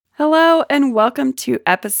Hello, and welcome to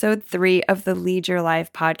episode 3 of the Lead Your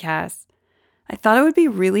Life podcast. I thought it would be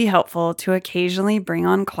really helpful to occasionally bring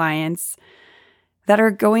on clients that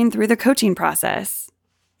are going through the coaching process.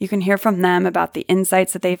 You can hear from them about the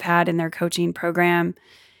insights that they've had in their coaching program,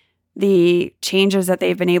 the changes that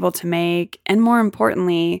they've been able to make, and more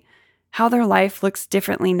importantly, how their life looks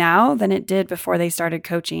differently now than it did before they started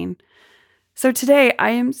coaching. So today I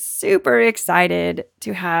am super excited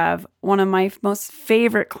to have one of my most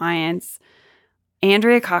favorite clients,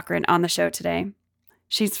 Andrea Cochran, on the show today.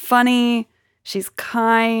 She's funny, she's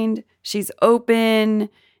kind, she's open,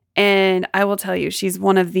 and I will tell you, she's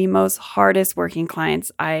one of the most hardest working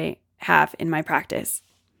clients I have in my practice.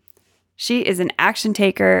 She is an action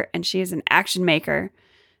taker and she is an action maker.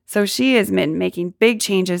 So she has been making big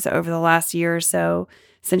changes over the last year or so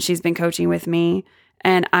since she's been coaching with me.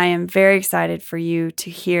 And I am very excited for you to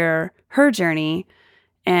hear her journey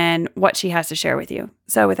and what she has to share with you.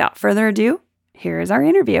 So without further ado, here is our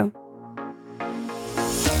interview.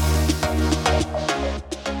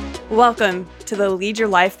 Welcome to the Lead Your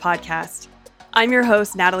Life podcast. I'm your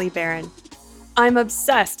host, Natalie Barron. I'm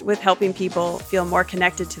obsessed with helping people feel more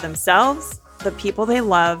connected to themselves, the people they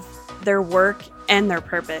love, their work, and their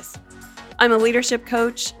purpose. I'm a leadership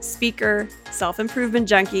coach, speaker, self-improvement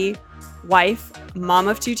junkie, wife, mom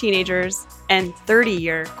of 2 teenagers, and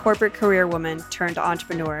 30-year corporate career woman turned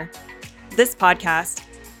entrepreneur. This podcast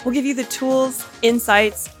will give you the tools,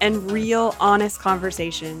 insights, and real honest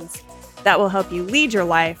conversations that will help you lead your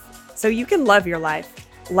life so you can love your life.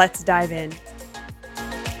 Let's dive in.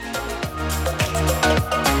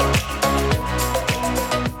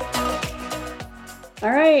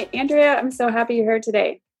 All right, Andrea, I'm so happy you're here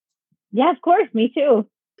today. Yeah, of course. Me too.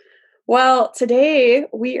 Well, today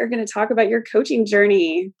we are going to talk about your coaching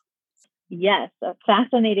journey. Yes, a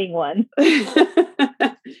fascinating one.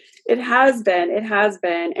 It has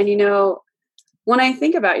been. And you know, when I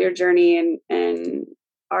think about your journey and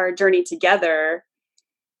our journey together,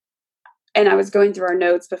 and I was going through our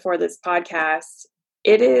notes before this podcast,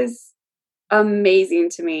 it is amazing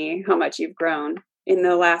to me how much you've grown in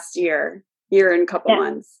the last year and a couple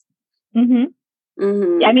months. Mm-hmm.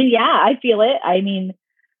 Mm-hmm. I mean, yeah, I feel it. I mean,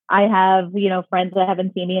 I have, friends that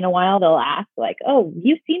haven't seen me in a while. They'll ask like, "Oh,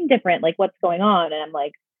 you seem different. Like, what's going on?" And I'm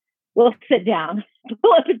like, "Well, sit down,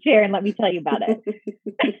 pull up a chair and let me tell you about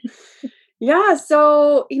it." Yeah.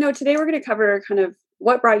 So, today we're going to cover kind of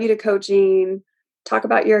what brought you to coaching, talk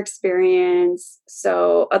about your experience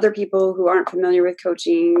so other people who aren't familiar with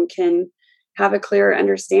coaching can have a clearer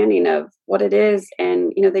understanding of what it is.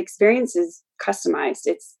 And, the experience is customized.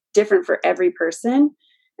 It's different for every person.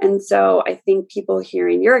 And so I think people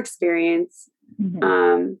hearing your experience,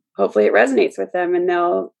 hopefully it resonates with them and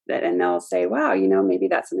they'll say, wow, maybe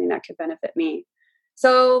that's something that could benefit me.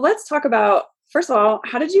 So let's talk about, first of all,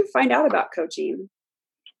 how did you find out about coaching?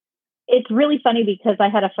 It's really funny because I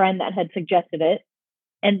had a friend that had suggested it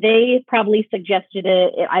and they probably suggested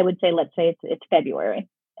it. I would say, let's say it's February.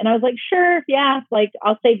 And I was like, sure. Yeah. Like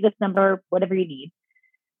I'll save this number, whatever you need.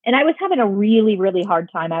 And I was having a really, really hard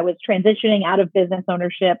time. I was transitioning out of business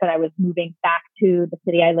ownership and I was moving back to the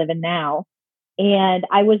city I live in now. And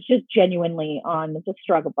I was just genuinely on the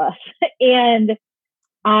struggle bus. And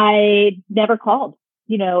I never called.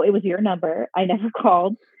 It was your number. I never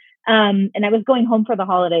called. And I was going home for the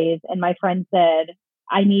holidays and my friend said,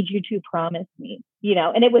 I need you to promise me,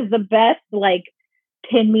 and it was the best, like,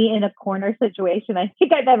 pin me in a corner situation I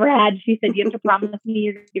think I've ever had. She said, you have to promise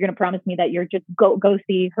me, you're going to promise me that you're just go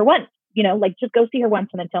see her once, like just go see her once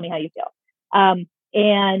and then tell me how you feel.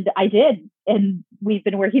 And I did. And we've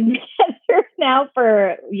been working together now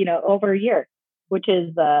for, over a year, which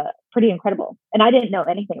is pretty incredible. And I didn't know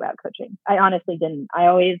anything about coaching. I honestly didn't. I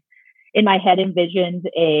always in my head envisioned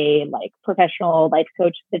a like professional life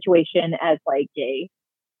coach situation as like a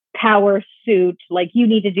power suit, like you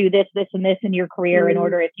need to do this, this, and this in your career in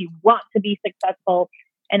order if you want to be successful.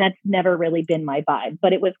 And that's never really been my vibe,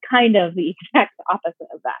 but it was kind of the exact opposite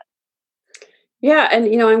of that. Yeah. And,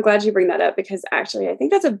 I'm glad you bring that up because actually I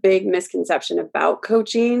think that's a big misconception about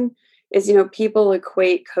coaching is, people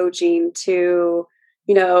equate coaching to,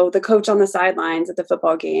 the coach on the sidelines at the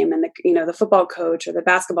football game and the football coach or the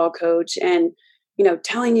basketball coach and,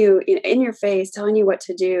 telling you in your face, telling you what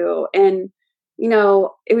to do. And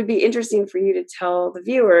it would be interesting for you to tell the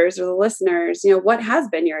viewers or the listeners, what has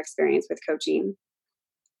been your experience with coaching?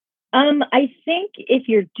 I think if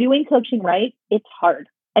you're doing coaching right, it's hard.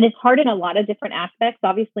 And it's hard in a lot of different aspects.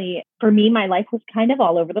 Obviously, for me, my life was kind of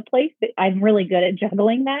all over the place. I'm really good at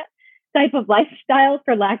juggling that type of lifestyle,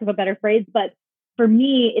 for lack of a better phrase. But for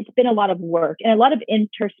me, it's been a lot of work and a lot of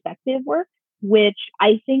introspective work. which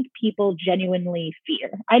I think people genuinely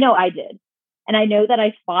fear. I know I did. And I know that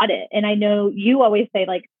I fought it. And I know you always say,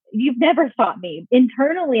 like, you've never fought me.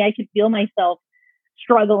 Internally, I could feel myself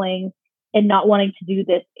struggling and not wanting to do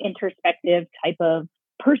this introspective type of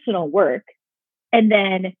personal work. And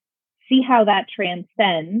then see how that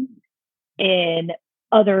transcends in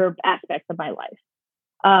other aspects of my life.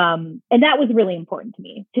 And that was really important to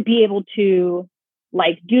me, to be able to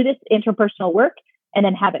like do this interpersonal work and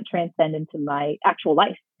then have it transcend into my actual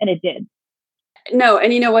life. And it did. No,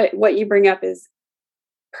 and you know what you bring up is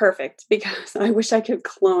perfect, because I wish I could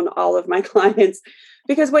clone all of my clients,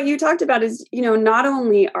 because what you talked about is, not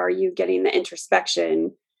only are you getting the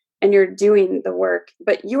introspection and you're doing the work,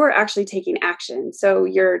 but you are actually taking action. So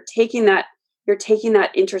you're taking that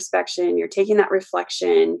introspection, you're taking that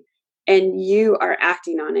reflection, and you are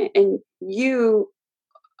acting on it. And you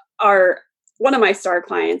are one of my star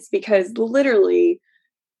clients, because literally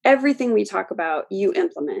everything we talk about, you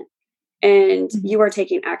implement and you are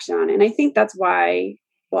taking action on it. And I think that's why,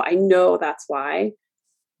 well, I know that's why,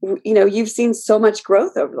 you've seen so much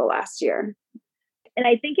growth over the last year. And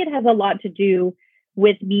I think it has a lot to do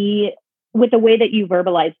with me, with the way that you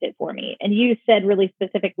verbalized it for me. And you said really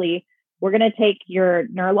specifically, we're going to take your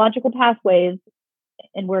neurological pathways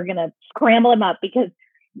and we're going to scramble them up, because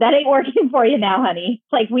that ain't working for you now, honey.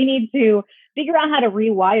 Like, we need to figure out how to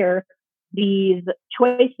rewire these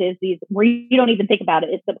choices, these where you don't even think about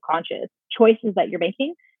it. It's subconscious choices that you're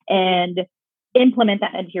making, and implement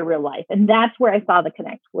that into your real life. And that's where I saw the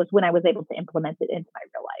connect, was when I was able to implement it into my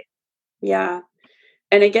real life. Yeah.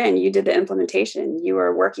 And again, you did the implementation, you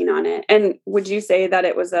were working on it. And would you say that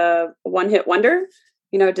it was a one-hit wonder?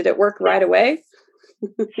 Did it work right away?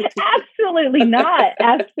 Absolutely not.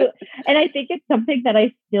 Absolutely. And I think it's something that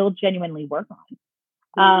I still genuinely work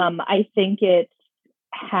on. I think it's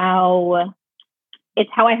how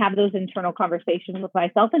I have those internal conversations with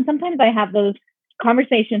myself. And sometimes I have those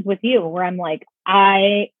conversations with you where I'm like,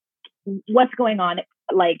 what's going on?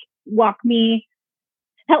 Like,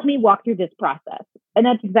 help me walk through this process. And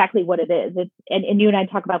that's exactly what it is. And you and I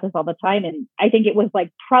talk about this all the time. And I think it was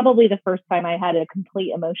like probably the first time I had a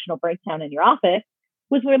complete emotional breakdown in your office,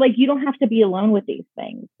 was where like, you don't have to be alone with these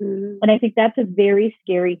things. Mm-hmm. And I think that's a very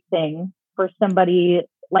scary thing for somebody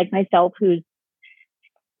like myself, who's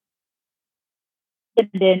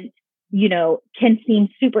independent, can seem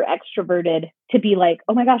super extroverted, to be like,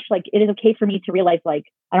 oh my gosh, like, it is okay for me to realize, like,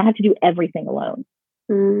 I don't have to do everything alone.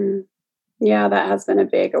 Mm. Yeah, that has been a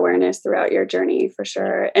big awareness throughout your journey, for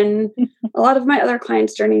sure. And a lot of my other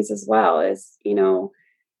clients' journeys as well is,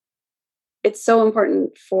 it's so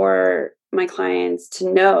important for my clients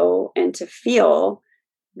to know and to feel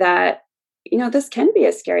that, this can be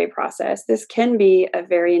a scary process. This can be a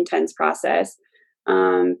very intense process,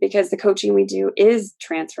 because the coaching we do is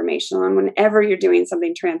transformational. And whenever you're doing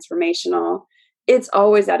something transformational, it's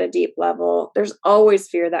always at a deep level. There's always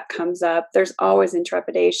fear that comes up. There's always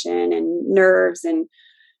intrepidation and nerves and,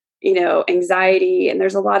 anxiety. And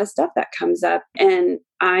there's a lot of stuff that comes up. And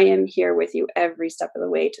I am here with you every step of the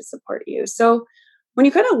way to support you. So when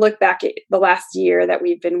you kind of look back at the last year that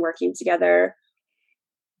we've been working together,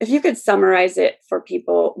 if you could summarize it for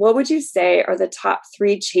people, what would you say are the top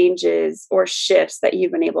 3 changes or shifts that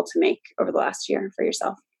you've been able to make over the last year for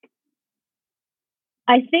yourself?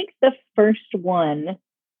 I think the first one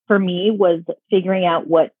for me was figuring out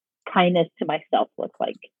what kindness to myself looks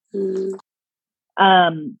like. Mm.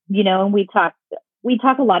 And we talk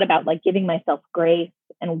a lot about like giving myself grace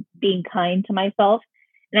and being kind to myself.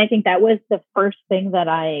 And I think that was the first thing that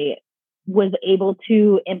I was able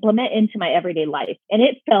to implement into my everyday life. And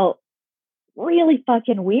it felt really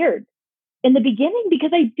fucking weird in the beginning,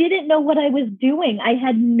 because I didn't know what I was doing. I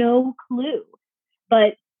had no clue.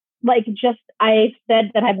 But like, I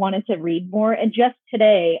said that I wanted to read more. And just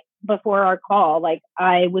today, before our call, like,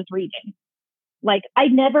 I was reading. Like, I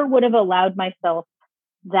never would have allowed myself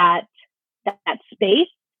that space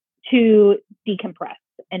to decompress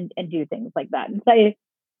and do things like that. And so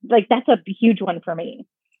that's a huge one for me.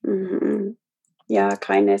 Mm-hmm. Yeah,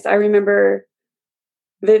 kindness. I remember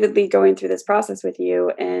vividly going through this process with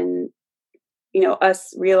you, and,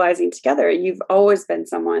 us realizing together, you've always been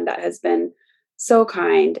someone that has been so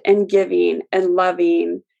kind and giving and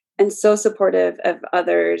loving and so supportive of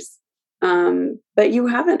others. But you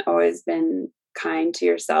haven't always been kind to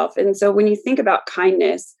yourself. And so when you think about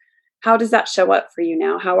kindness, how does that show up for you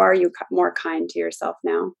now? How are you more kind to yourself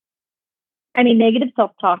now? I mean, negative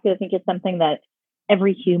self-talk, I think, is something that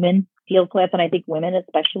every human deals with, and I think women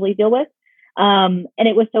especially deal with. And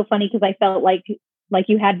it was so funny because I felt like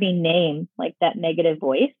you had me name like that negative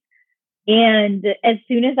voice. And as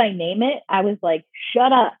soon as I name it, I was like,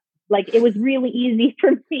 shut up. Like it was really easy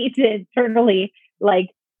for me to internally like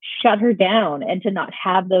shut her down and to not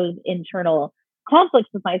have those internal conflicts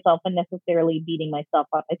with myself and necessarily beating myself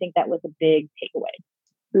up. I think that was a big takeaway.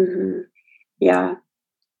 Mm-hmm. Yeah.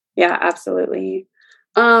 Yeah, absolutely.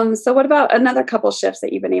 So what about another couple shifts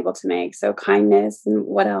that you've been able to make? So kindness and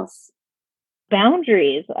what else?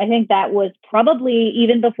 Boundaries. I think that was probably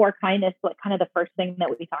even before kindness, like kind of the first thing that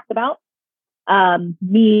we talked about.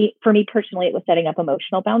 For me personally, it was setting up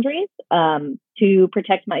emotional boundaries to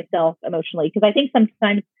protect myself emotionally. Because I think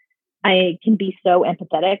sometimes I can be so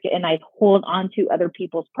empathetic and I hold on to other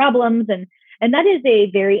people's problems. And that is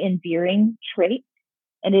a very endearing trait.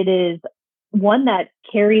 And it is one that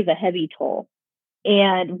carries a heavy toll.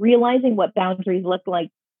 And realizing what boundaries look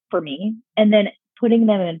like for me and then putting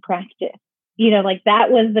them in practice. Like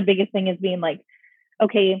that was the biggest thing, is being like,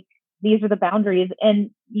 okay, these are the boundaries.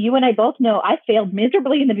 And you and I both know I failed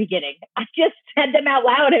miserably in the beginning. I just said them out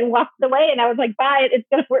loud and walked away. And I was like, bye, it's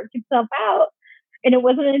going to work itself out. And it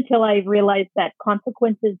wasn't until I realized that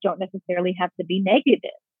consequences don't necessarily have to be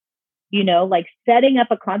negative. Like setting up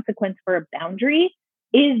a consequence for a boundary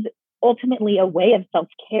is ultimately a way of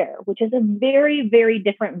self-care, which is a very, very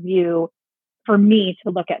different view for me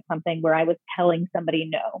to look at something where I was telling somebody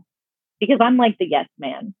no, because I'm like the yes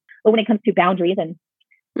man. But when it comes to boundaries and,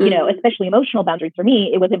 especially emotional boundaries for me,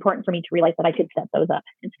 it was important for me to realize that I could set those up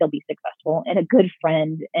and still be successful, and a good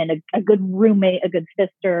friend and a good roommate, a good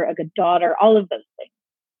sister, a good daughter, all of those things.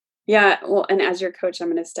 Yeah. Well, and as your coach,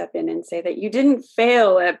 I'm going to step in and say that you didn't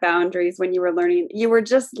fail at boundaries when you were learning. You were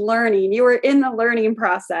just learning. You were in the learning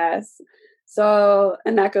process. So,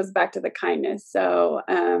 and that goes back to the kindness. So,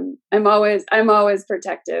 I'm always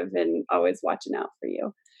protective and always watching out for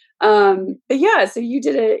you. But yeah, so you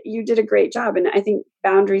did a great job. And I think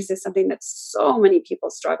boundaries is something that so many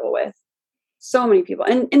people struggle with. So many people,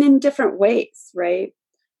 and in different ways, right?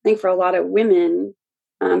 I think for a lot of women,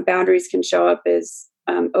 boundaries can show up as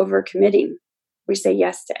overcommitting. We say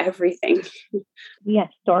yes to everything. Yes,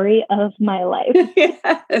 story of my life.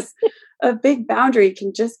 Yes. A big boundary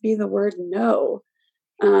can just be the word no.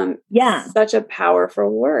 Yeah. Such a powerful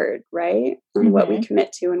word, right? On what we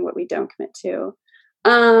commit to and what we don't commit to.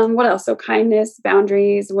 What else? So kindness,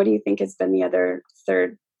 boundaries. What do you think has been the other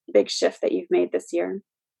third big shift that you've made this year?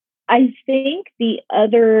 I think the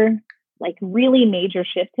other like really major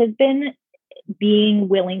shift has been being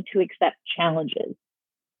willing to accept challenges.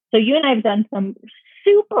 So you and I have done some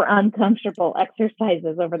super uncomfortable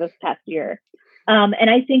exercises over this past year. And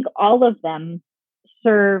I think all of them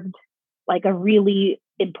served like a really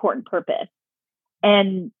important purpose.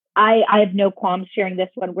 And I have no qualms sharing this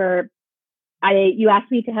one, where you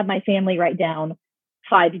asked me to have my family write down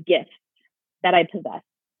 5 gifts that I possess.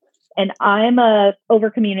 And I'm a over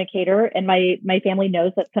communicator, and my family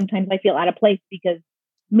knows that sometimes I feel out of place because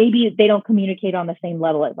maybe they don't communicate on the same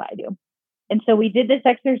level as I do. And so we did this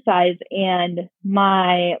exercise, and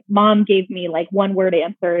my mom gave me like 1-word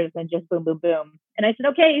answers and just boom, boom, boom. And I said,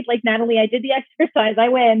 okay, like, Natalie, I did the exercise, I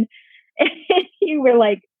win. And you were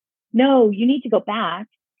like, no, you need to go back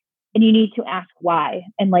and you need to ask why.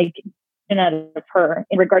 And like, another of her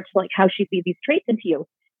in regards to like how she sees these traits into you.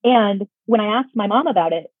 And when I asked my mom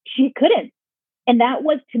about it, she couldn't. And that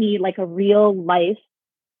was to me like a real life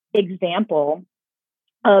example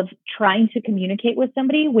of trying to communicate with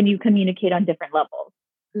somebody when you communicate on different levels.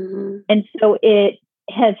 Mm-hmm. And so it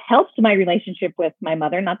has helped my relationship with my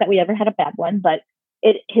mother. Not that we ever had a bad one, but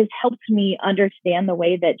it has helped me understand the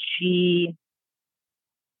way that she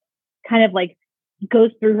kind of like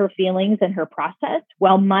goes through her feelings and her process.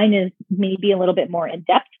 While mine is maybe a little bit more in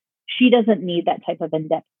depth, she doesn't need that type of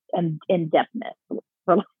in-depthness,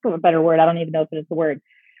 for lack of a better word. I don't even know if it is the word,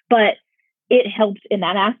 but it helps in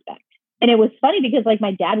that aspect. And it was funny because like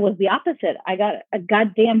my dad was the opposite. I got a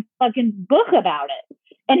goddamn fucking book about it.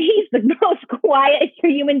 And he's the most quiet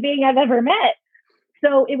human being I've ever met.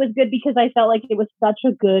 So it was good because I felt like it was such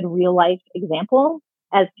a good real life example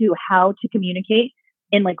as to how to communicate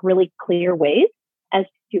in like really clear ways as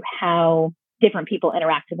to how different people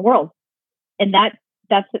interact in the world. And I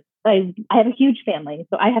have a huge family,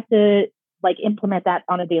 so I have to like implement that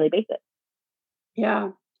on a daily basis.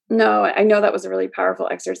 Yeah. No, I know that was a really powerful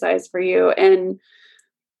exercise for you. And,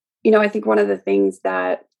 I think one of the things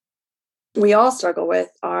that we all struggle with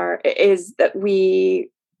is that we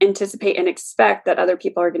anticipate and expect that other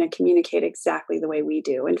people are going to communicate exactly the way we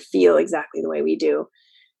do and feel exactly the way we do.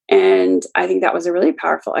 And I think that was a really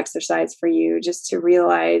powerful exercise for you, just to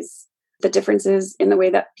realize the differences in the way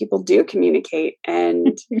that people do communicate.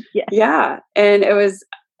 And yeah. And it was,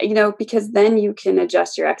 because then you can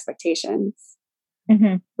adjust your expectations,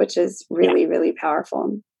 which is really, really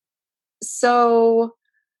powerful. So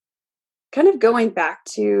kind of going back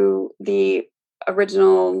to the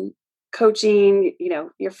original coaching,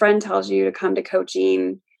 your friend tells you to come to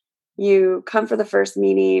coaching, you come for the first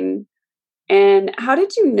meeting. And how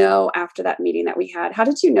did you know after that meeting that we had, how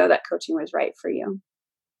did you know that coaching was right for you?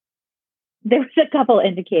 There was a couple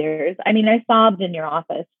indicators. I mean, I sobbed in your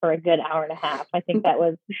office for a good hour and a half. I think that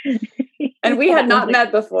was. And we had not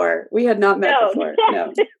met before. We had not met before.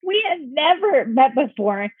 No. We had never met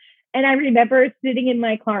before. And I remember sitting in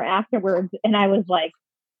my car afterwards and I was like,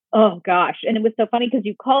 oh gosh. And it was so funny because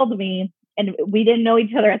you called me and we didn't know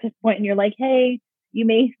each other at this point. And you're like, hey, you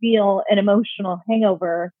may feel an emotional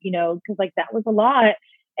hangover, because like that was a lot.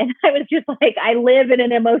 And I was just like, I live in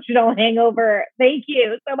an emotional hangover. Thank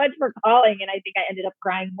you so much for calling. And I think I ended up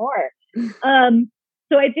crying more.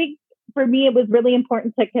 So I think for me, it was really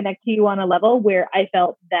important to connect to you on a level where I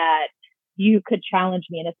felt that you could challenge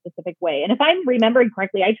me in a specific way. And if I'm remembering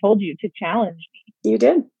correctly, I told you to challenge me. You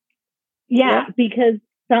did. Yeah, because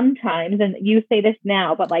sometimes, and you say this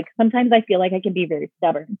now, but like sometimes I feel like I can be very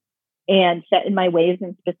stubborn and set in my ways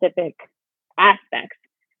in specific aspects.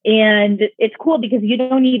 And it's cool because you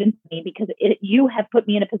don't need me because you have put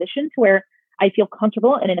me in a position to where I feel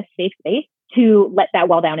comfortable and in a safe space to let that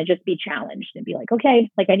wall down and just be challenged and be like, okay,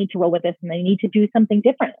 like I need to roll with this and I need to do something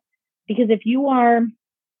different. Because if you are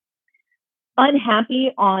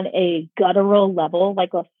unhappy on a guttural level,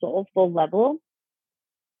 like a soulful level,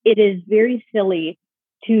 it is very silly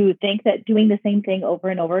to think that doing the same thing over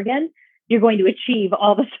and over again, you're going to achieve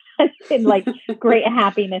all the and like great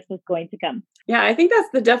happiness is going to come. Yeah, I think that's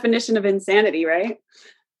the definition of insanity, right?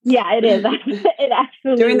 Yeah, it is. It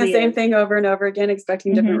absolutely doing the same thing over and over again,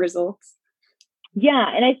 expecting different results. Yeah,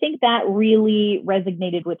 and I think that really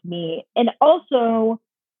resonated with me. And also,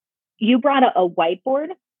 you brought a whiteboard,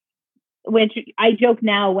 which I joke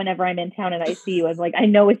now whenever I'm in town and I see you, I'm like, I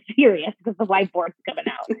know it's serious because the whiteboard's coming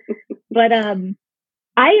out. But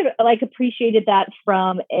I like appreciated that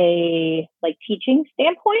from a like teaching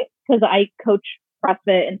standpoint because I coach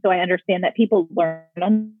CrossFit and so I understand that people learn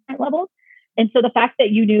on different levels. And so the fact that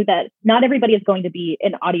you knew that not everybody is going to be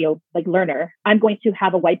an audio like learner, I'm going to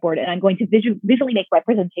have a whiteboard and I'm going to visually make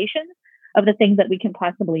representations of the things that we can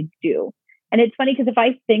possibly do. And it's funny because if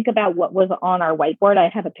I think about what was on our whiteboard, I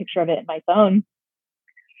have a picture of it in my phone.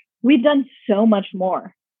 We've done so much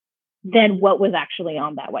more than what was actually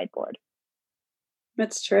on that whiteboard.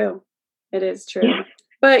 That's true. It is true. Yeah.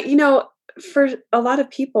 But, for a lot of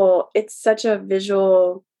people, it's such a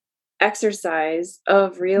visual exercise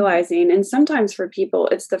of realizing, and sometimes for people,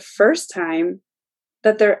 it's the first time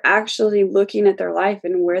that they're actually looking at their life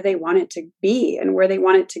and where they want it to be and where they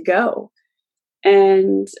want it to go.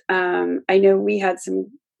 And I know we had some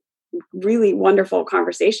really wonderful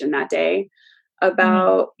conversation that day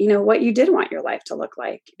about, what you did want your life to look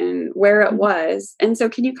like and where it was. And so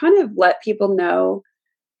can you kind of let people know,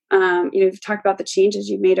 you've talked about the changes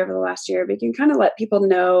you've made over the last year, but you can kind of let people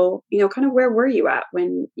know, kind of where were you at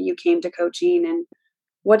when you came to coaching and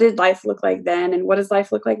what did life look like then? And what does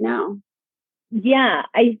life look like now? Yeah,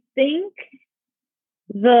 I think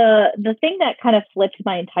the thing that kind of flipped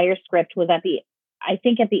my entire script was at the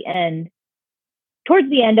end, towards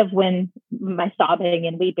the end of when my sobbing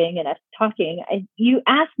and weeping and us talking, you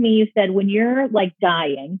asked me, you said, when you're like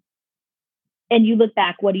dying and you look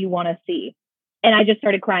back, what do you want to see? And I just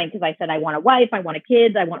started crying because I said, I want a wife, I want a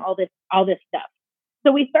kid, I want all this stuff.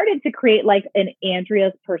 So we started to create like an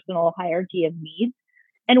Andrea's personal hierarchy of needs.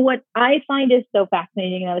 And what I find is so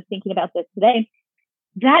fascinating, and I was thinking about this today,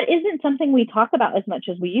 that isn't something we talk about as much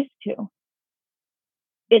as we used to.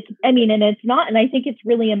 And it's not, and I think it's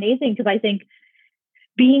really amazing because I think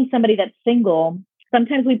being somebody that's single,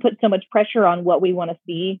 sometimes we put so much pressure on what we want to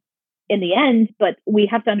see in the end, but we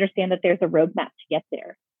have to understand that there's a roadmap to get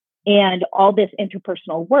there. And all this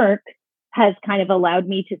interpersonal work has kind of allowed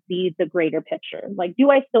me to see the greater picture. Like,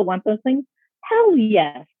 do I still want those things? Hell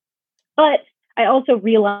yes. But I also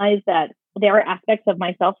realize that there are aspects of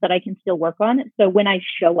myself that I can still work on. So when I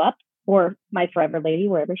show up for my forever lady,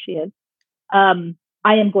 wherever she is,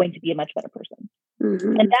 I am going to be a much better person.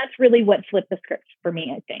 Mm-hmm. And that's really what flipped the script for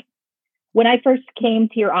me, I think. When I first came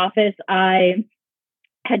to your office, I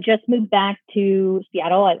had just moved back to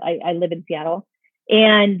Seattle. I live in Seattle.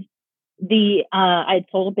 And I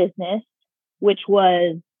sold a business, which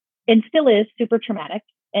was, and still is, super traumatic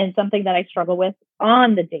and something that I struggle with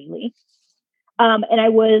on the daily. And I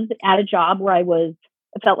was at a job where I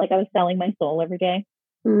felt like I was selling my soul every day.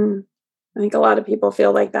 I think a lot of people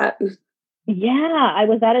feel like that. Yeah, I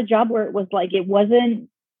was at a job where it was like, it wasn't,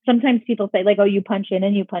 sometimes people say like, oh, you punch in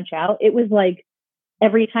and you punch out. It was like,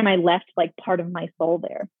 every time I left, like part of my soul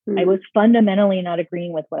there, I was fundamentally not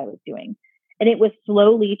agreeing with what I was doing. And it was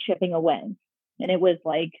slowly chipping away. And it was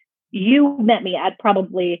like, you met me at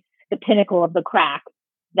probably the pinnacle of the crack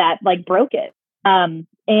that like broke it.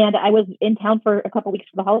 And I was in town for a couple of weeks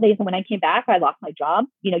for the holidays. And when I came back, I lost my job.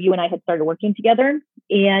 You know, you and I had started working together.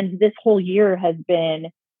 And this whole year has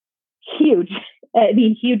been huge. I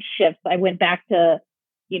mean, huge shifts. I went back to,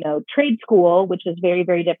 you know, trade school, which is very,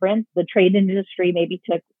 very different. The trade industry maybe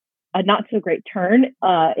took a not so great turn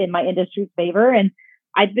in my industry's favor. And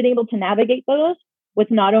I've been able to navigate those with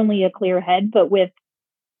not only a clear head, but with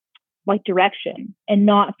like direction and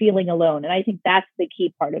not feeling alone. And I think that's the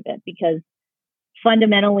key part of it, because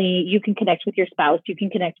fundamentally you can connect with your spouse, you can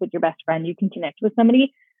connect with your best friend, you can connect with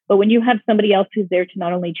somebody. But when you have somebody else who's there to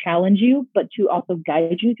not only challenge you, but to also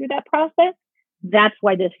guide you through that process, that's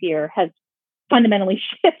why this year has fundamentally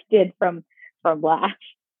shifted from last.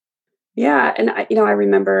 Yeah. And I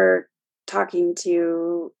remember talking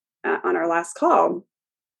to, on our last call,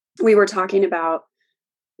 we were talking about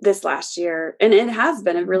this last year, and it has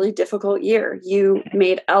been a really difficult year. You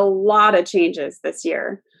made a lot of changes this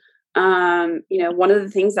year. One of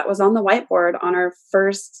the things that was on the whiteboard on our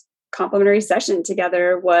first complimentary session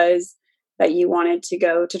together was that you wanted to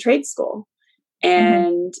go to trade school,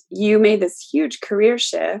 and you made this huge career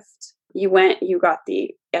shift. You got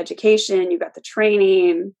the education, you got the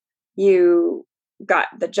training, you got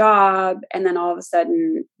the job, and then all of a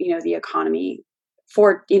sudden, the economy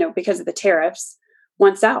because of the tariffs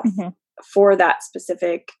went south for that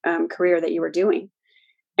specific career that you were doing.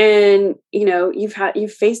 And,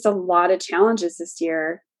 you've faced a lot of challenges this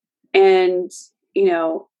year. And,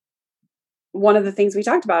 one of the things we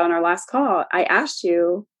talked about on our last call, I asked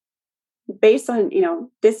you, based on,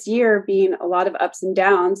 this year being a lot of ups and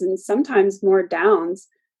downs and sometimes more downs,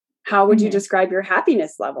 how would you describe your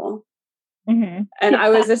happiness level? And I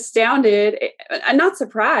was astounded and not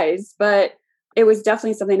surprised, but it was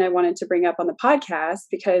definitely something I wanted to bring up on the podcast,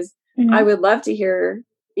 because I would love to hear,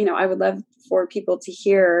 I would love for people to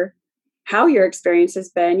hear how your experience has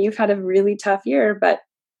been. You've had a really tough year, but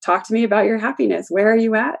talk to me about your happiness. Where are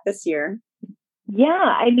you at this year? Yeah,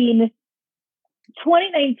 I mean,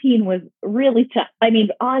 2019 was really tough. I mean,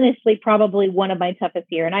 honestly, probably one of my toughest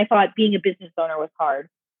years. And I thought being a business owner was hard,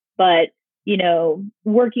 but,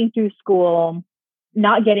 working through school,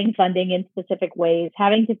 not getting funding in specific ways,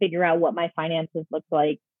 having to figure out what my finances looked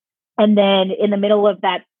like. And then in the middle of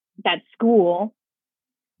that school,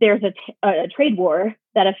 there's a trade war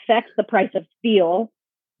that affects the price of steel,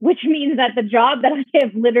 which means that the job that I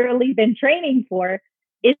have literally been training for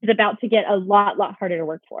is about to get a lot harder to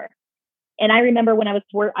work for. And I remember when I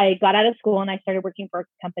got out of school and I started working for a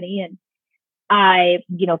company, and I,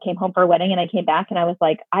 came home for a wedding, and I came back and I was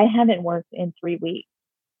like, I haven't worked in 3 weeks.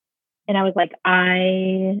 And I was like,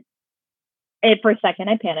 for a second,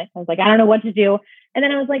 I panicked. I was like, I don't know what to do. And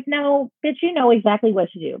then I was like, no, bitch, you know exactly what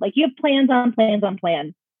to do. Like, you have plans on plans on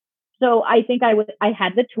plans. So I think I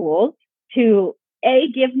had the tools to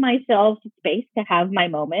give myself space to have my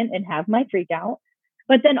moment and have my freak out,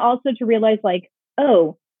 but then also to realize like,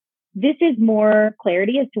 oh, this is more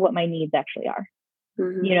clarity as to what my needs actually are,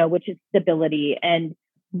 which is stability. And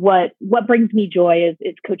what brings me joy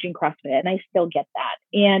is coaching CrossFit. And I still get that.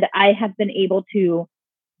 And I have been able to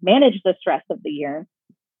manage the stress of the year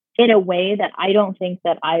in a way that I don't think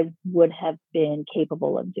that I would have been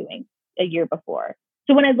capable of doing a year before.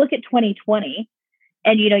 So when I look at 2020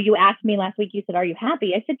 and, you asked me last week, you said, are you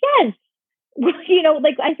happy? I said, yes.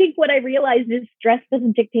 I think what I realized is stress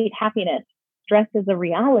doesn't dictate happiness. Stress is a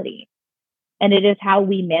reality. And it is how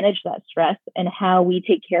we manage that stress and how we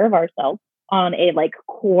take care of ourselves on a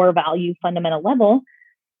core value fundamental level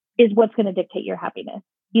is what's going to dictate your happiness.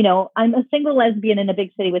 I'm a single lesbian in a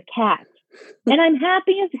big city with cats, and I'm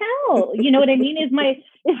happy as hell. You know what I mean? Is my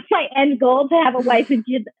end goal to have a wife and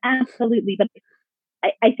kids? Absolutely. But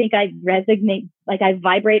I think I resonate, I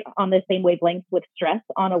vibrate on the same wavelength with stress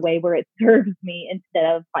on a way where it serves me instead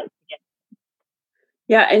of fights against me.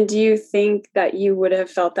 Yeah. And do you think that you would have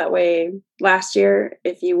felt that way last year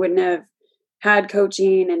if you wouldn't have had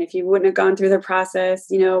coaching and if you wouldn't have gone through the process?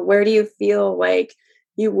 Where do you feel like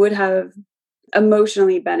you would have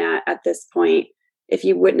emotionally been at this point if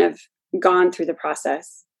you wouldn't have gone through the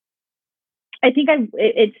process? I think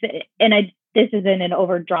this isn't an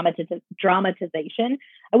over dramatization.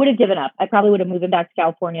 I would have given up. I probably would have moved back to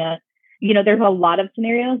California. There's a lot of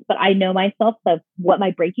scenarios, but I know myself of what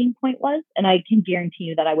my breaking point was. And I can guarantee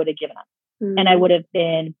you that I would have given up. And I would have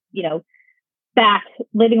been, back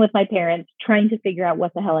living with my parents, trying to figure out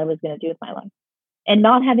what the hell I was going to do with my life and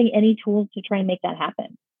not having any tools to try and make that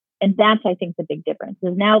happen. And that's, I think, the big difference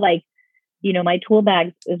is now my tool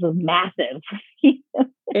bag is massive.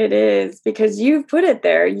 It is, because you've put it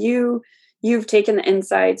there. You you've taken the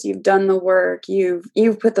insights, you've done the work,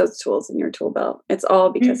 you've put those tools in your tool belt. It's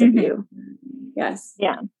all because of Mm-hmm. you. Yes.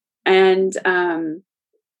 Yeah. And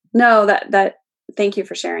no, that thank you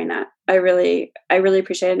for sharing that. I really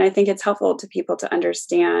appreciate it. And I think it's helpful to people to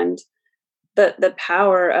understand the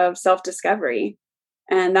power of self-discovery.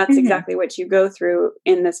 And that's Mm-hmm. exactly what you go through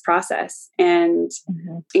in this process. And,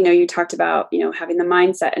 Mm-hmm. you talked about, having the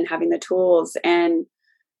mindset and having the tools. And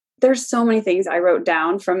there's so many things I wrote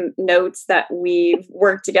down from notes that we've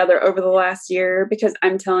worked together over the last year, because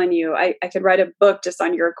I'm telling you, I could write a book just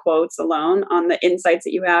on your quotes alone, on the insights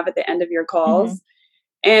that you have at the end of your Mm-hmm. calls.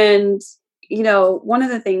 And, one of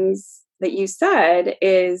the things that you said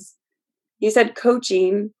is, you said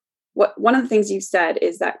coaching. One of the things you said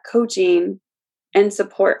is that coaching and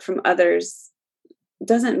support from others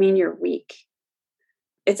doesn't mean you're weak.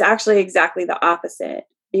 It's actually exactly the opposite.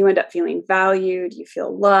 You end up feeling valued, you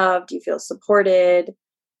feel loved, you feel supported.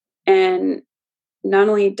 And not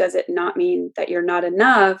only does it not mean that you're not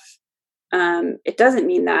enough, it doesn't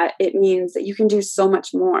mean that. It means that you can do so much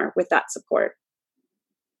more with that support.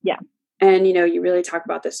 Yeah. And, you really talk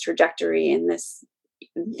about this trajectory and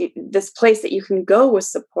this place that you can go with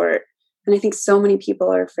support. And I think so many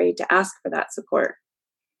people are afraid to ask for that support.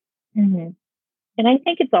 Mm-hmm. And I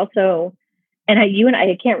think it's also, you and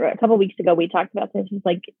I can't remember, a couple of weeks ago, we talked about this, is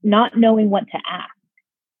like not knowing what to ask.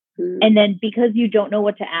 Mm. And then because you don't know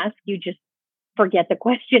what to ask, you just forget the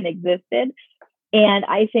question existed. And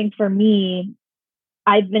I think for me,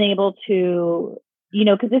 I've been able to,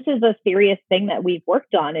 because this is a serious thing that we've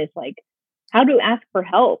worked on, is like how to ask for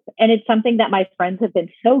help. And it's something that my friends have been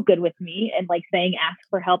so good with me, and like saying, ask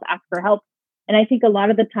for help, ask for help. And I think a lot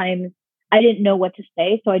of the times I didn't know what to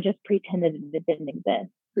say, so I just pretended it didn't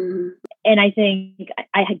exist. Mm-hmm. And I think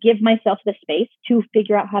I give myself the space to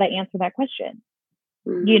figure out how to answer that question,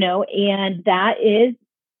 Mm-hmm. and that is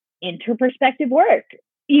interperspective work.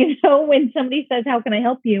 When somebody says, how can I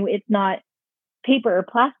help you? It's not paper or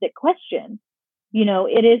plastic question.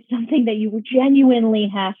 It is something that you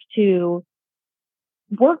genuinely have to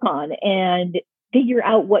work on and figure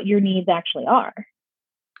out what your needs actually are.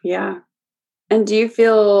 Yeah. And do you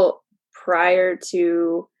feel, prior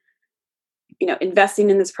to, investing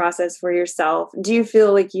in this process for yourself, do you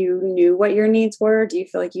feel like you knew what your needs were? Do you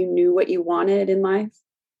feel like you knew what you wanted in life?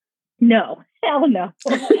 No, hell no.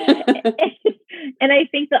 And I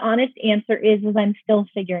think the honest answer is I'm still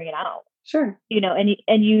figuring it out. Sure.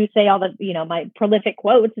 And you say all the, my prolific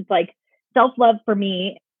quotes. It's like, self-love for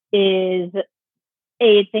me is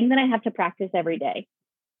a thing that I have to practice every day.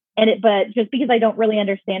 But just because I don't really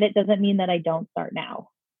understand it doesn't mean that I don't start now.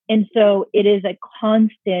 And so it is a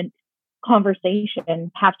constant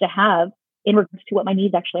conversation have to have in regards to what my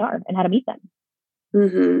needs actually are and how to meet them.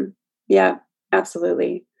 Mm-hmm. Yeah,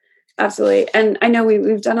 absolutely. Absolutely. And I know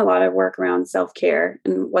we've done a lot of work around self-care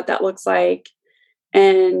and what that looks like.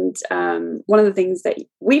 And one of the things that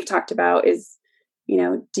we've talked about is,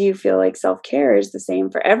 do you feel like self-care is the same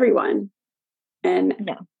for everyone? And,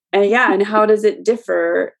 No. and how does it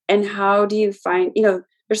differ? And how do you find,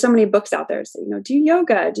 there's so many books out there saying, do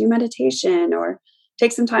yoga, do meditation, or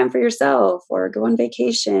take some time for yourself, or go on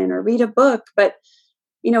vacation, or read a book. But,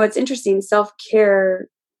 it's interesting, self-care,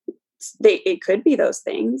 it could be those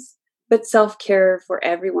things, but self-care for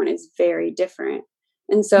everyone is very different.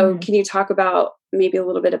 And so can you talk about maybe a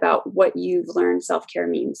little bit about what you've learned self-care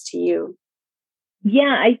means to you?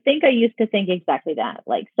 Yeah, I think I used to think exactly that.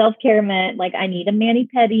 Like self-care meant like I need a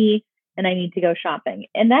mani-pedi and I need to go shopping.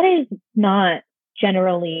 And that is not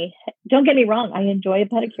generally, don't get me wrong, I enjoy a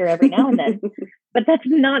pedicure every now and then, but that's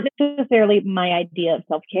not necessarily my idea of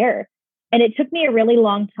self-care. And it took me a really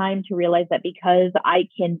long time to realize that, because I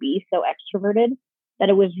can be so extroverted, that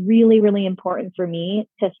it was really, really important for me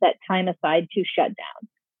to set time aside to shut down.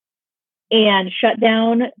 And shut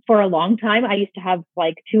down for a long time. I used to have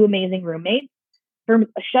like two amazing roommates. For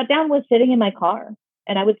a shutdown was sitting in my car,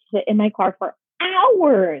 and I would sit in my car for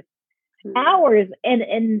hours.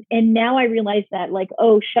 And now I realize that, like,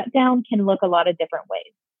 shutdown can look a lot of different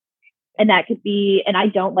ways. And that could be, and I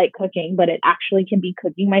don't like cooking, but it actually can be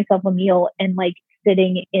cooking myself a meal and like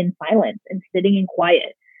sitting in silence and sitting in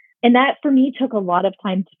quiet. And that for me took a lot of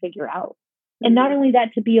time to figure out. And not only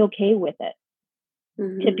that, to be okay with it,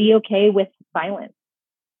 to be okay with silence.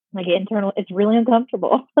 Like it's really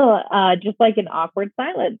uncomfortable, just like an awkward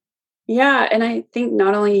silence. Yeah. And I think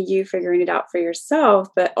not only you figuring it out for yourself,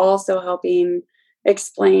 but also helping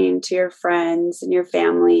explain to your friends and your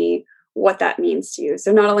family what that means to you.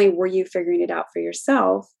 So not only were you figuring it out for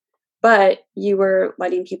yourself, but you were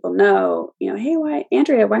letting people know, hey,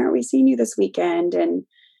 Andrea, why aren't we seeing you this weekend? And,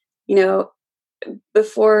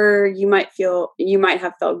 before you might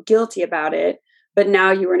have felt guilty about it, but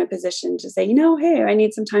now you were in a position to say, hey, I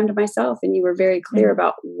need some time to myself. And you were very clear Mhm.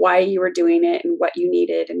 about why you were doing it and what you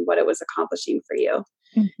needed and what it was accomplishing for you.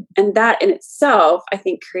 Mhm. And that in itself, I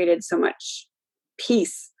think, created so much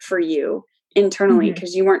peace for you internally, Mhm.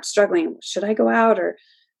 because you weren't struggling. Should I go out, or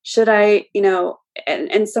should I,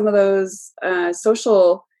 and some of those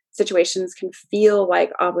social situations can feel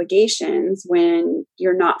like obligations when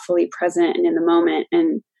you're not fully present and in the moment,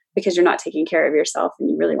 and because you're not taking care of yourself and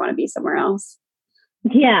you really want to be somewhere else.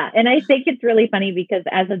 Yeah. And I think it's really funny because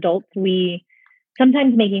as adults, we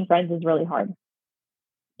sometimes making friends is really hard.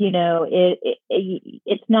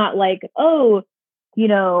 It's not like, oh,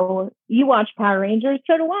 you watch Power Rangers,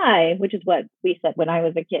 so do I, which is what we said when I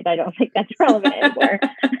was a kid. I don't think that's relevant anymore.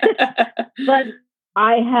 But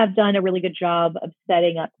I have done a really good job of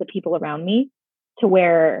setting up the people around me to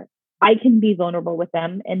where I can be vulnerable with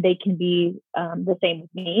them and they can be the same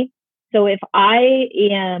with me. So if I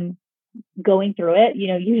am going through it,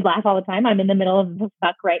 you laugh all the time. I'm in the middle of the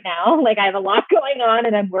suck right now. Like I have a lot going on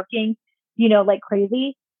and I'm working, like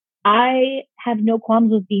crazy. I have no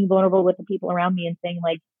qualms with being vulnerable with the people around me and saying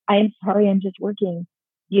like, I am sorry, I'm just working,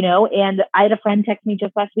 and I had a friend text me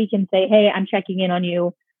just last week and say, hey, I'm checking in on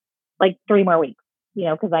you like 3 more weeks,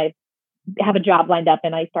 because I have a job lined up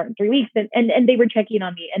and I start in 3 weeks, and they were checking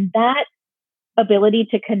on me. And that ability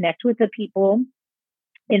to connect with the people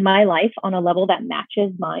in my life on a level that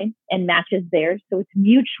matches mine and matches theirs. So it's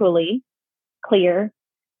mutually clear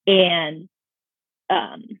and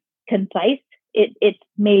concise. It's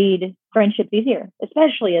made friendships easier,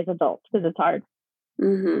 especially as adults, because it's hard.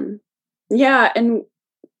 Mm-hmm. Yeah. And,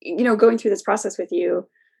 going through this process with you,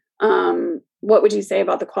 what would you say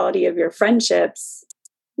about the quality of your friendships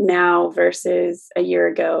now versus a year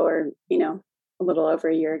ago, or, a little over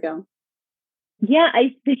a year ago? Yeah,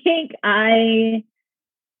 I think I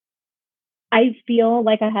feel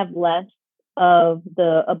like I have less of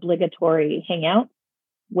the obligatory hangout,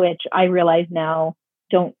 which I realize now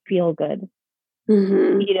don't feel good.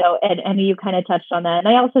 Mm-hmm. And you kind of touched on that. And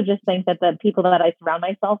I also just think that the people that I surround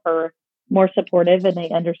myself are more supportive and they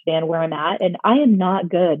understand where I'm at. And I am not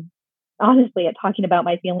good, honestly, at talking about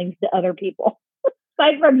my feelings to other people,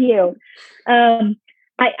 aside from you.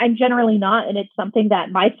 I'm generally not. And it's something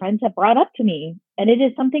that my friends have brought up to me. And it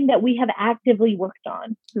is something that we have actively worked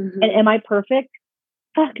on. Mm-hmm. And am I perfect?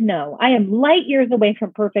 Fuck no. I am light years away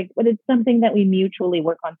from perfect, but it's something that we mutually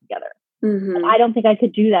work on together. Mm-hmm. And I don't think I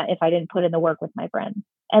could do that if I didn't put in the work with my friends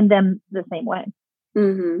and them the same way.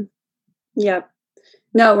 Mm-hmm. Yep.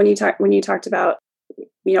 No, when you talked about,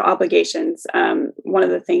 obligations, one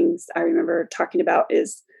of the things I remember talking about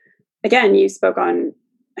is, again, you spoke on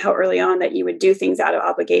how early on that you would do things out of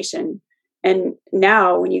obligation. And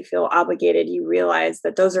now when you feel obligated, you realize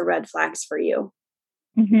that those are red flags for you.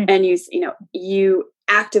 Mm-hmm. And you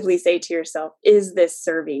actively say to yourself, is this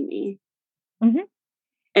serving me? Mm-hmm.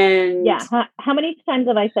 And yeah, how many times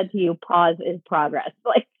have I said to you, pause is progress?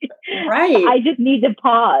 Like, right. I just need to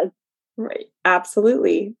pause. Right.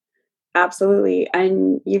 Absolutely. Absolutely.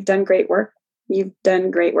 And you've done great work. You've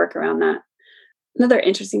done great work around that. Another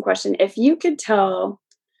interesting question. If you could tell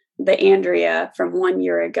the Andrea from 1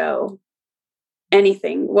 year ago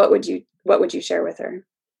anything, what would you share with her?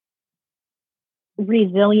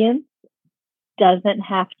 Resilience doesn't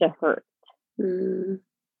have to hurt. Mm.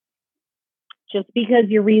 Just because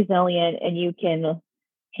you're resilient and you can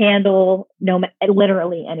handle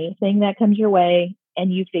literally anything that comes your way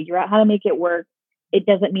and you figure out how to make it work, it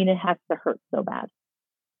doesn't mean it has to hurt so bad.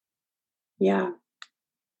 Yeah.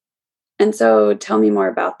 And so tell me more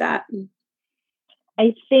about that.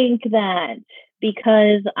 I think that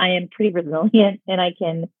because I am pretty resilient and I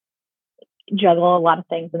can juggle a lot of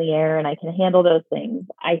things in the air and I can handle those things,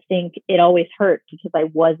 I think it always hurt because I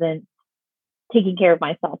wasn't taking care of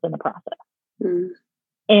myself in the process. Mm.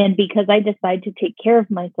 And because I decide to take care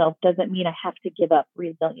of myself doesn't mean I have to give up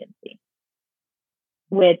resiliency.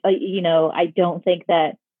 I don't think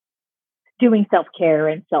that doing self-care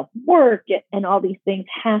and self-work and all these things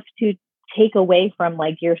have to take away from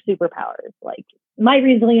like your superpowers. Like my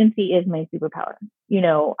resiliency is my superpower.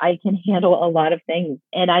 I can handle a lot of things.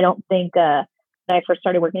 And I don't think when I first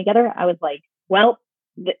started working together, I was like, well,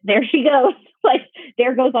 there she goes. Like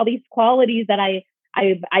there goes all these qualities that I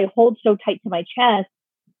hold so tight to my chest,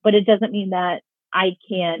 but it doesn't mean that I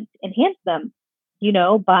can't enhance them,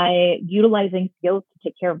 by utilizing skills to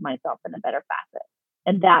take care of myself in a better facet.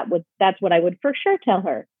 And that's what I would for sure tell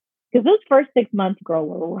her. Because those first 6 months, girl,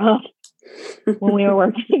 were rough when we were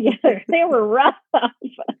working together. They were rough. So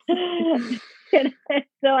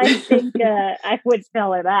I think I would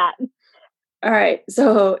tell her that. All right.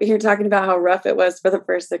 So you're talking about how rough it was for the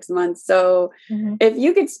first 6 months. So Mhm, if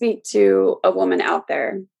you could speak to a woman out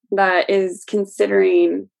there that is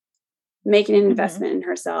considering making an mhm, investment in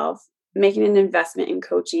herself, making an investment in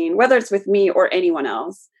coaching, whether it's with me or anyone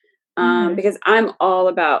else, mhm, because I'm all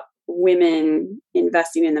about women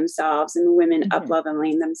investing in themselves and women up mhm.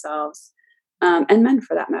 leveling themselves, and men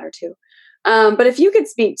for that matter too. But if you could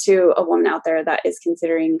speak to a woman out there that is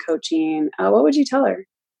considering coaching, what would you tell her?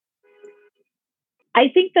 I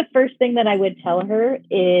think the first thing that I would tell her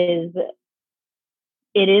is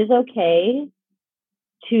it is okay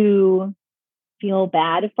to feel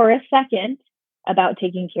bad for a second about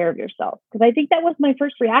taking care of yourself. Because I think that was my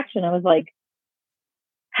first reaction. I was like,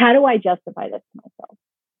 how do I justify this to myself?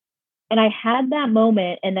 And I had that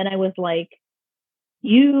moment. And then I was like,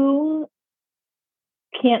 you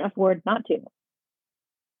can't afford not to, and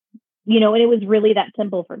it was really that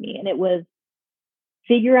simple for me. And it was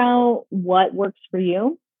figure out what works for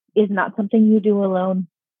you is not something you do alone.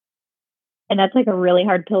 And that's like a really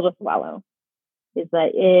hard pill to swallow is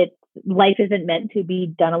that life isn't meant to be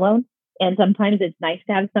done alone. And sometimes it's nice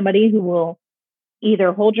to have somebody who will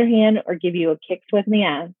either hold your hand or give you a kick swift in the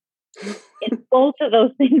ass. And both of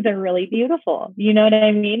those things are really beautiful. You know what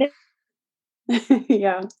I mean?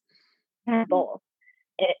 Yeah. Both.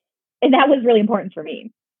 It, and that was really important for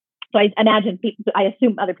me. So I imagine I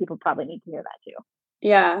assume other people probably need to hear that too.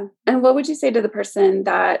 Yeah. And what would you say to the person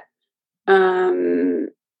that um,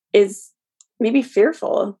 is maybe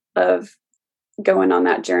fearful of going on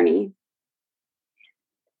that journey?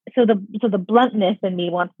 So the bluntness in me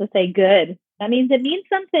wants to say good. That means it means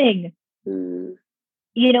something. Mm.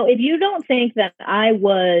 If you don't think that I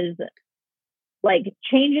was like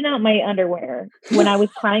changing out my underwear when I was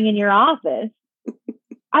crying in your office,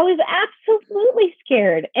 I was absolutely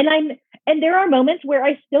scared. And there are moments where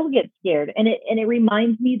I still get scared and it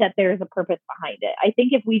reminds me that there's a purpose behind it. I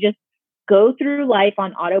think if we just go through life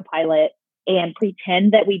on autopilot and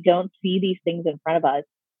pretend that we don't see these things in front of us,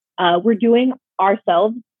 we're doing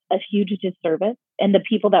ourselves a huge disservice and the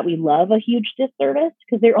people that we love a huge disservice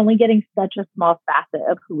because they're only getting such a small facet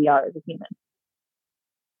of who we are as a human.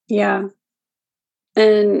 Yeah.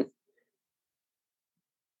 And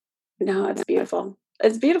no, it's beautiful.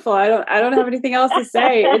 It's beautiful. I don't have anything else to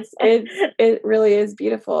say. It really is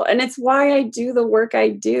beautiful. And it's why I do the work I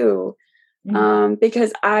do. Mhm.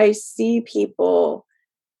 Because I see people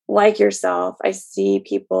like yourself. I see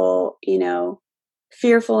people,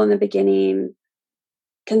 fearful in the beginning,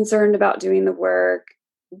 concerned about doing the work,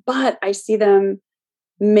 but I see them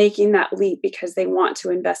making that leap because they want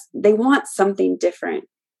to invest. They want something different.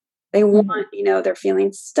 They Mhm. want, they're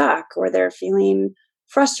feeling stuck or they're feeling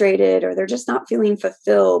frustrated or they're just not feeling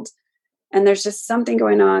fulfilled. And there's just something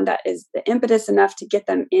going on that is the impetus enough to get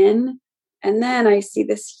them in. And then I see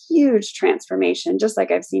this huge transformation, just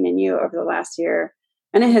like I've seen in you over the last year.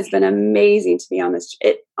 And it has been amazing to be on this.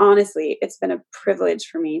 Honestly, it's been a privilege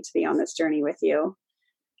for me to be on this journey with you.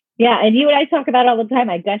 Yeah, and you and I talk about it all the time.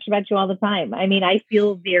 I gush about you all the time. I mean, I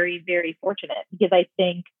feel very, very fortunate because I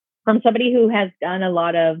think from somebody who has done a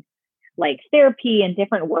lot of like therapy and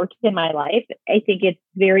different work in my life, I think it's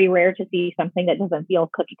very rare to see something that doesn't feel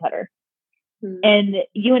cookie cutter. Mm. And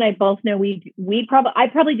you and I both know I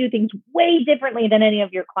probably do things way differently than any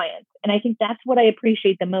of your clients. And I think that's what I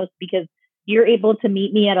appreciate the most because you're able to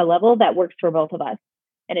meet me at a level that works for both of us.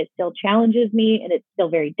 And it still challenges me and it's still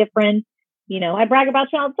very different. I brag about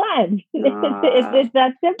you all the time. Ah. It's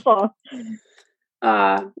that simple.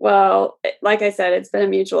 Well, like I said, it's been a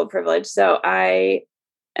mutual privilege. So I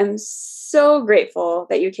am so grateful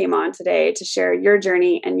that you came on today to share your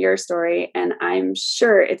journey and your story. And I'm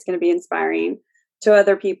sure it's going to be inspiring to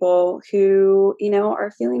other people who,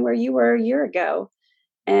 are feeling where you were a year ago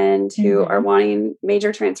and who are Mm-hmm. wanting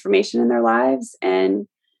major transformation in their lives and,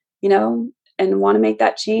 you know, and want to make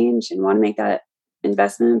that change and want to make that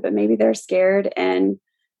investment, but maybe they're scared. And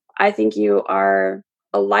I think you are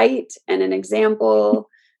a light and an example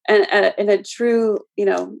and a true,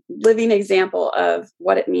 living example of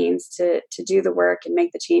what it means to do the work and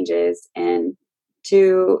make the changes and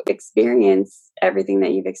to experience everything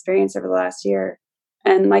that you've experienced over the last year.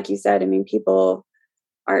 And like you said, I mean, people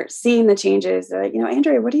are seeing the changes. They're like,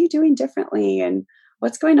 Andrea, what are you doing differently? And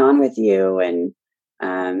what's going on with you? And,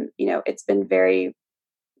 it's been very,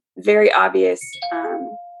 very obvious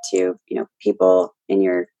to people in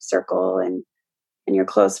your circle and your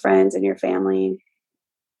close friends and your family.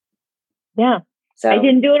 Yeah. I So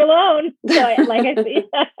didn't do it alone. So like I see,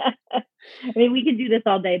 I mean, we could do this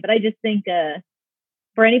all day, but I just think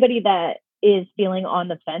for anybody that is feeling on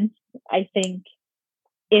the fence, I think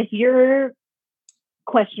if you're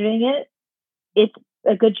questioning it, it's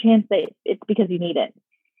a good chance that it's because you need it.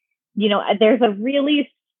 You know,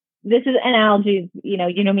 this is analogies, you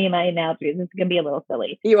know me and my analogies. This is going to be a little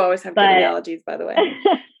silly. You always have good analogies, by the way.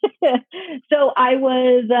 So I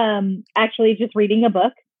was actually just reading a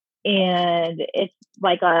book, and it's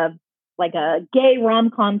like a gay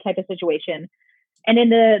rom-com type of situation. And then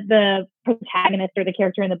the protagonist or the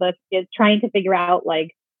character in the book is trying to figure out,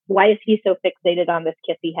 like, why is he so fixated on this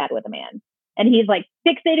kiss he had with a man? And he's like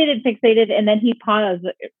fixated, and then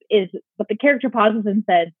but the character pauses and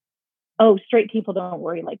says, "Oh, straight people don't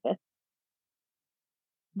worry like this.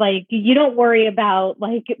 Like, you don't worry about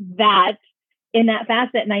like that in that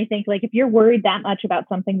facet." And I think, like, if you're worried that much about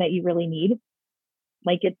something that you really need,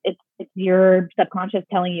 like it's your subconscious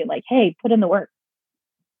telling you, like, hey, put in the work.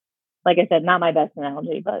 Like I said, not my best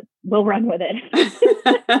analogy, but we'll run with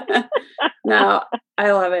it. No,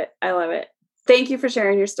 I love it. I love it. Thank you for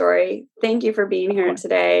sharing your story. Thank you for being here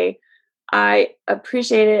today. I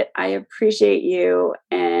appreciate it. I appreciate you.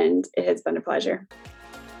 And it has been a pleasure.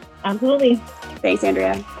 Absolutely. Thanks,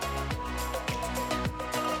 Andrea.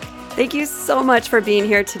 Thank you so much for being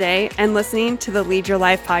here today and listening to the Lead Your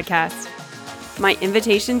Life podcast. My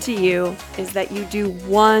invitation to you is that you do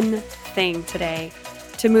one thing today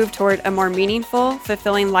to move toward a more meaningful,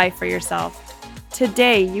 fulfilling life for yourself.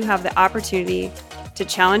 Today, you have the opportunity to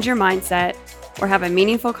challenge your mindset or have a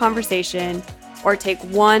meaningful conversation or take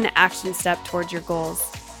one action step towards your goals.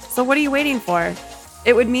 So what are you waiting for?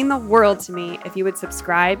 It would mean the world to me if you would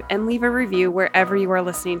subscribe and leave a review wherever you are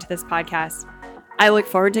listening to this podcast. I look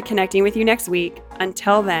forward to connecting with you next week.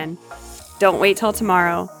 Until then, don't wait till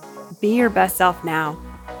tomorrow. Be your best self now.